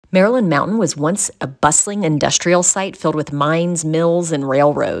Maryland Mountain was once a bustling industrial site filled with mines, mills, and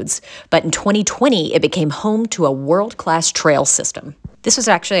railroads. But in 2020, it became home to a world-class trail system. This was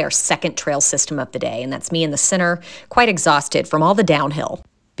actually our second trail system of the day, and that's me in the center, quite exhausted from all the downhill.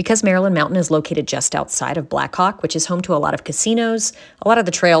 Because Maryland Mountain is located just outside of Blackhawk, which is home to a lot of casinos, a lot of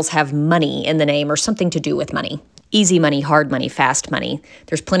the trails have money in the name or something to do with money. Easy money, hard money, fast money.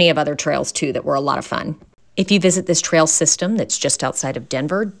 There's plenty of other trails, too, that were a lot of fun. If you visit this trail system that's just outside of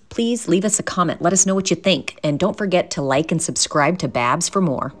Denver, please leave us a comment. Let us know what you think. And don't forget to like and subscribe to Babs for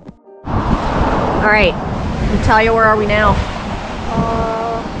more. All right, Natalia, where are we now?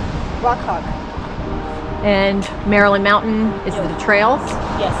 Blackhawk. And Maryland Mountain is the trails?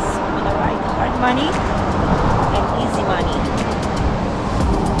 Yes, on the right. Hard money and easy money.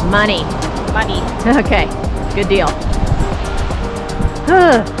 Money. Okay, good deal.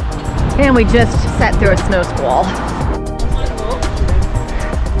 And we just sat through a snow squall.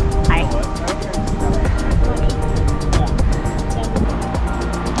 Hi.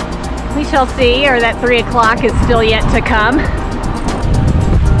 We shall see, or that 3 o'clock is still yet to come.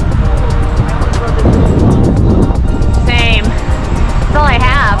 Same. That's all I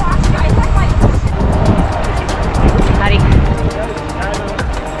have. Buddy.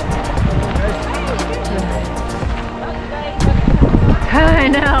 I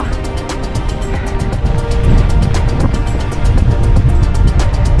know.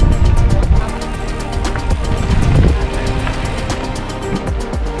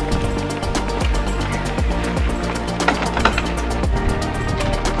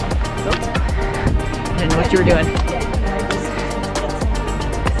 You were doing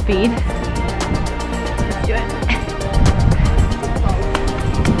speed. Let's do it.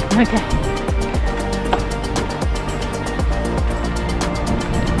 Okay.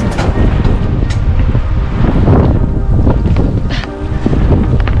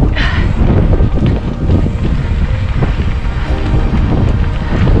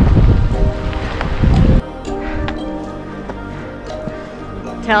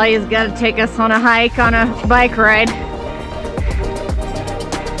 Natalia's got to take us on a hike on a bike ride.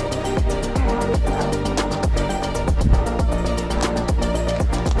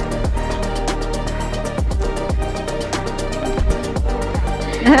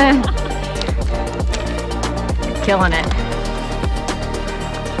 Killing it.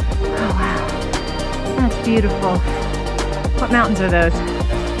 Oh wow, that's beautiful. What mountains are those?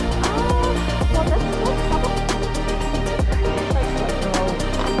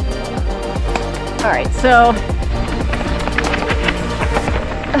 All right, so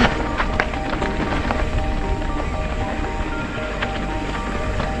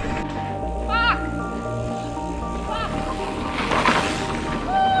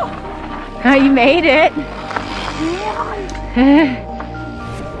oh, you made it.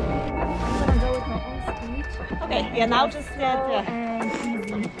 Okay, yeah, now just get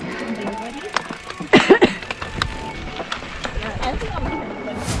I think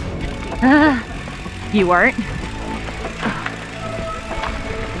I'm you weren't?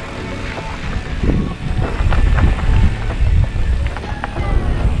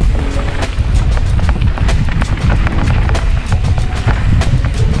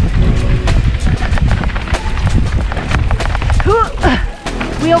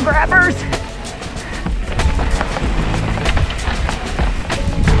 Wheel grabbers.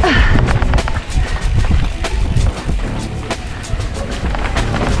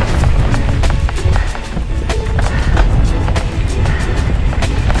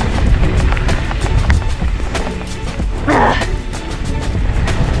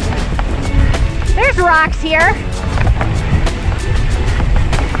 There's rocks here.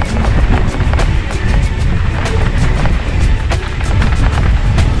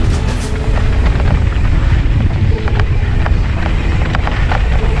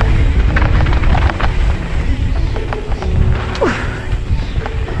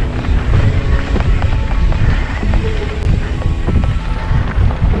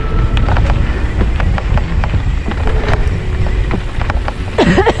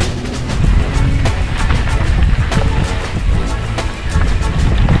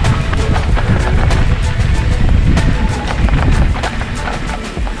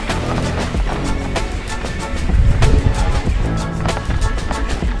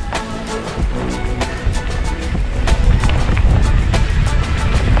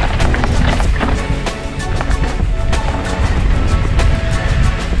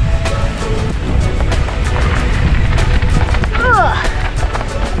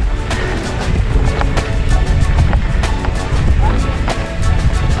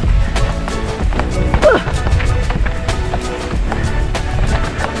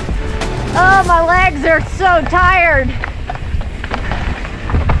 Oh, my legs are so tired.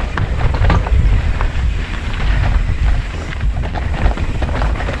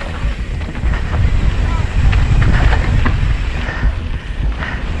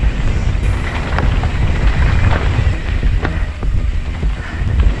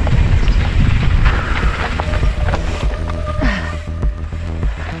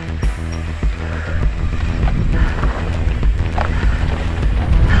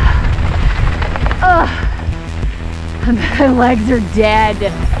 My legs are dead.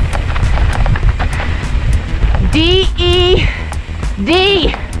 D-E-D.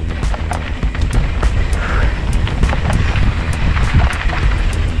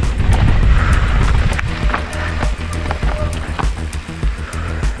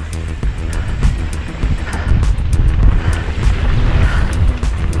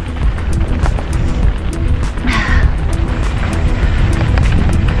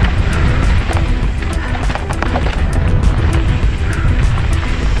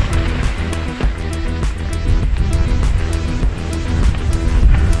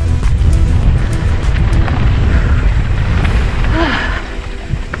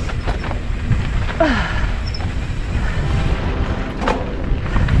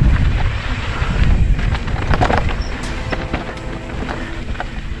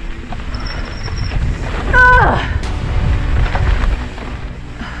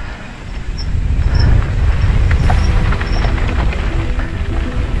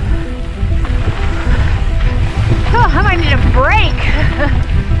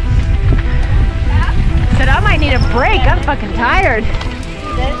 I'm fucking tired.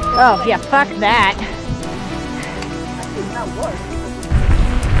 Oh yeah, fuck that.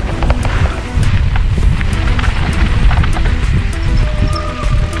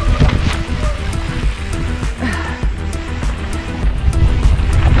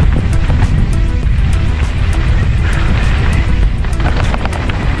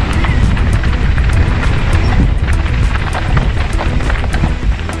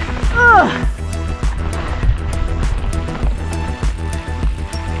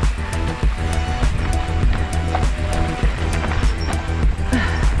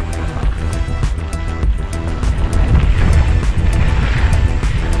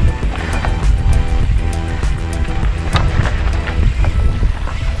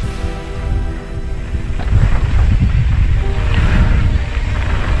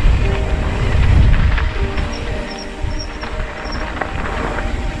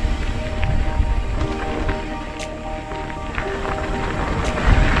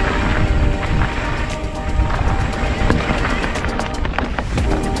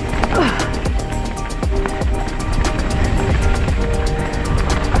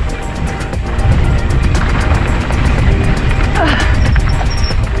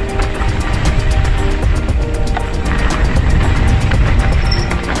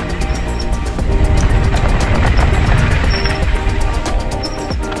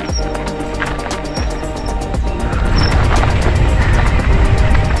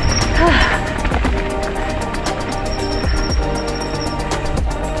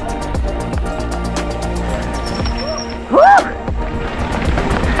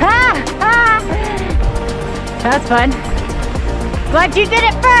 That's fun. Glad you did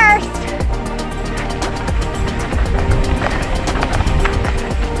it first.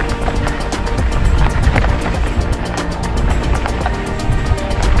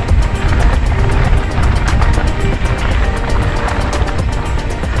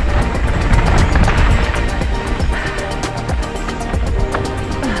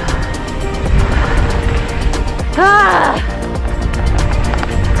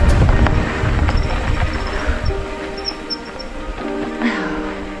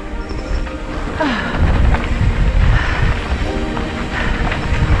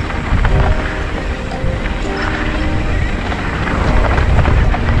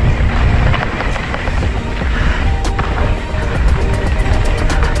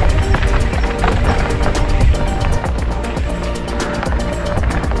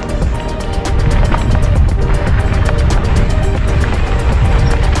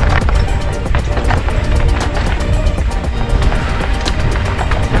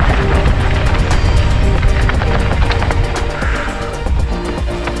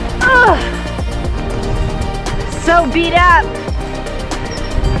 So beat up.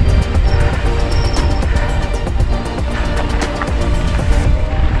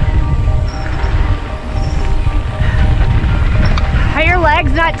 Are your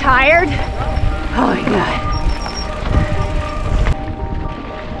legs not tired? Oh my God.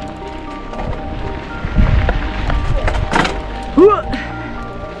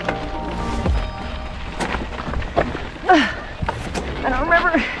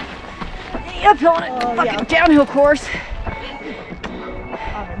 uphill on a fucking downhill course.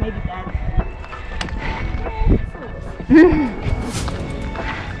 Oh, maybe that.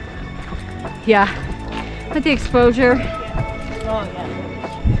 Yeah, with the exposure. Oh, yeah.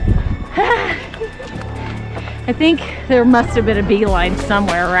 I think there must have been a beeline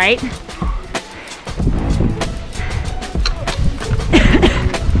somewhere, right?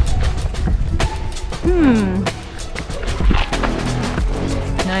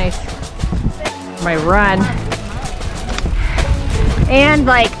 Nice. My run. And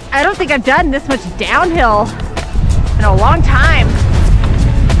like, I don't think I've done this much downhill in a long time.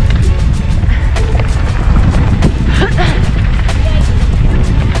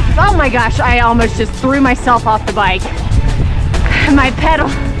 Oh my gosh, I almost just threw myself off the bike. My pedal,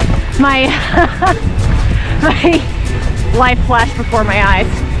 my life flashed before my eyes.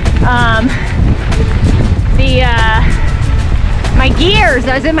 My gears,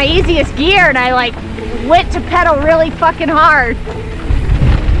 I was in my easiest gear and I like went to pedal really fucking hard.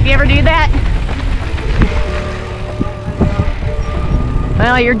 You ever do that?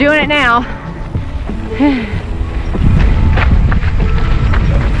 Well, you're doing it now.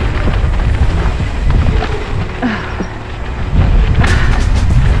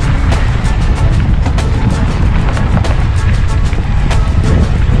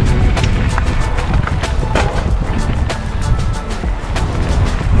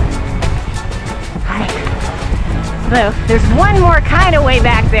 So there's one more kind of way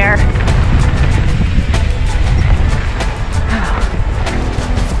back there.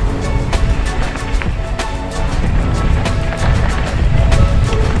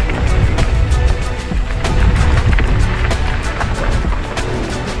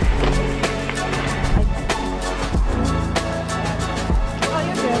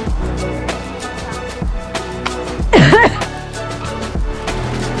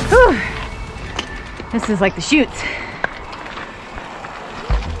 This is like the chutes.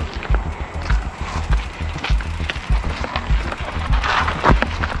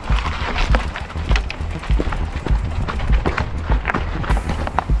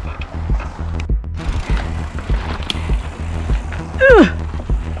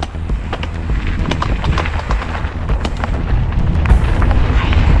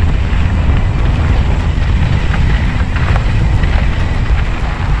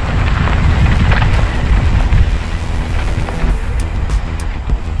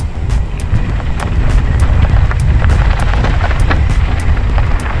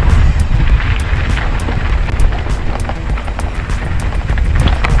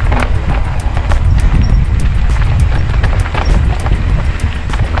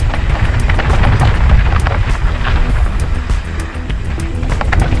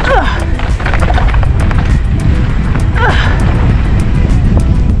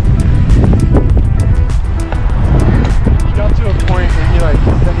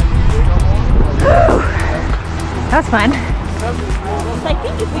 That's fun. So I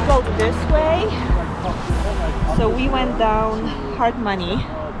think if we go this way, so we went down Hard Money.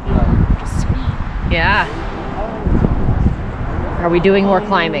 Yeah. Are we doing more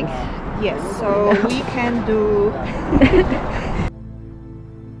climbing? Yes, so we can do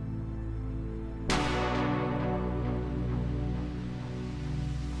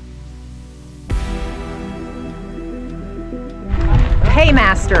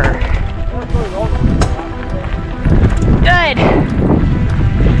Paymaster. Good.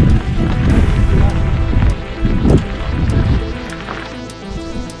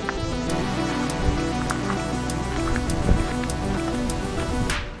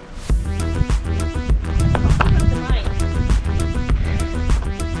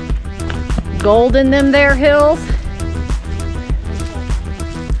 Gold in them there hills.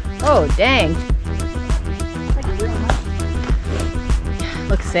 Oh, dang.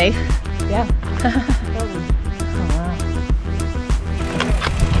 Looks safe. yeah.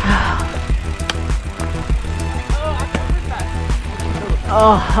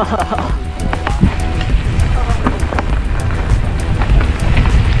 Oh.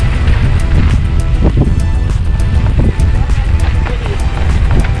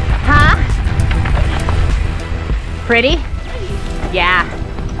 Huh? Pretty? Yeah.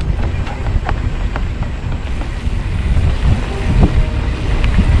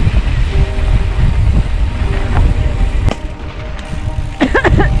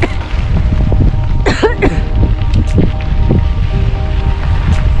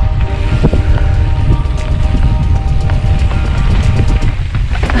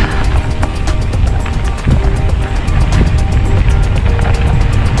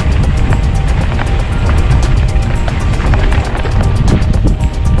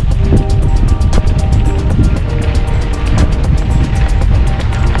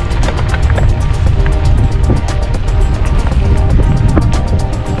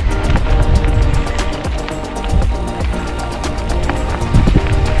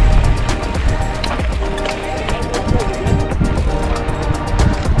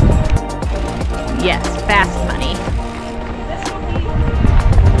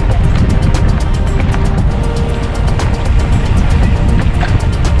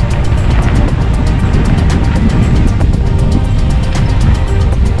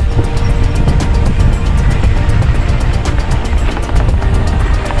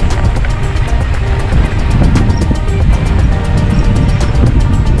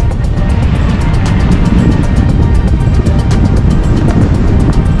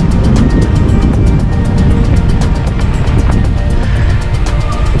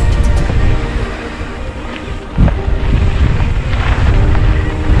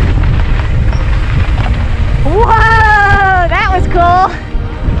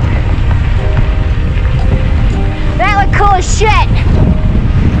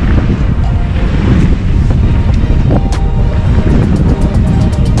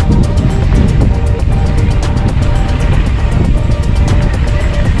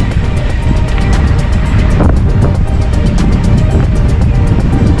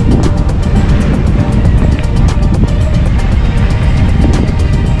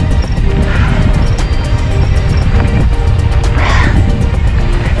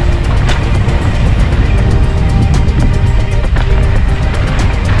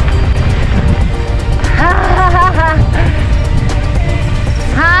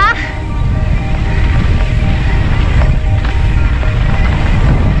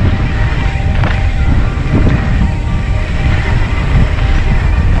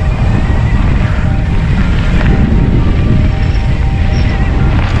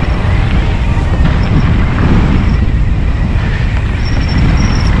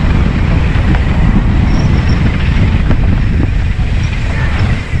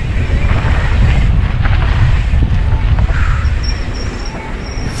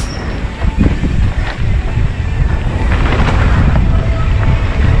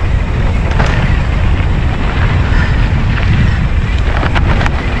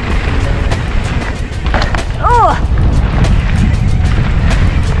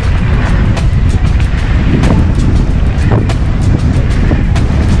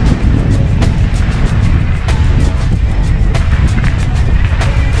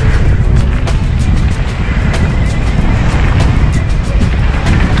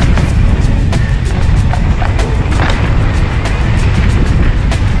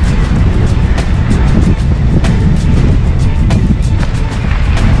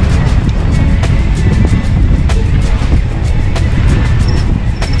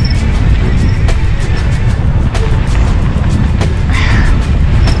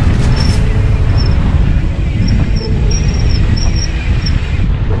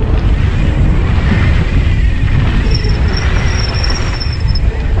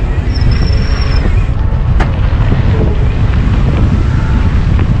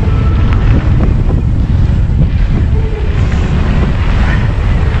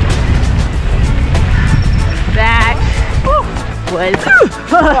 was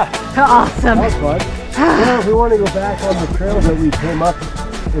awesome. That was fun. Well, if we want to go back on the trails that we came up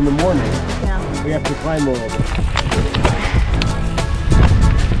in the morning, Yeah. we have to climb all of them.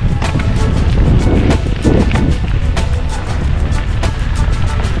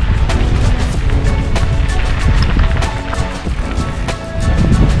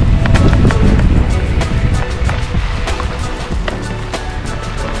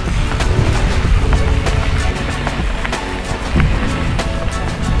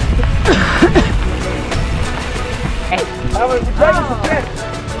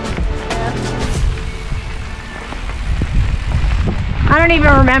 I don't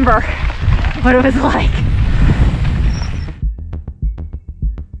even remember what it was like.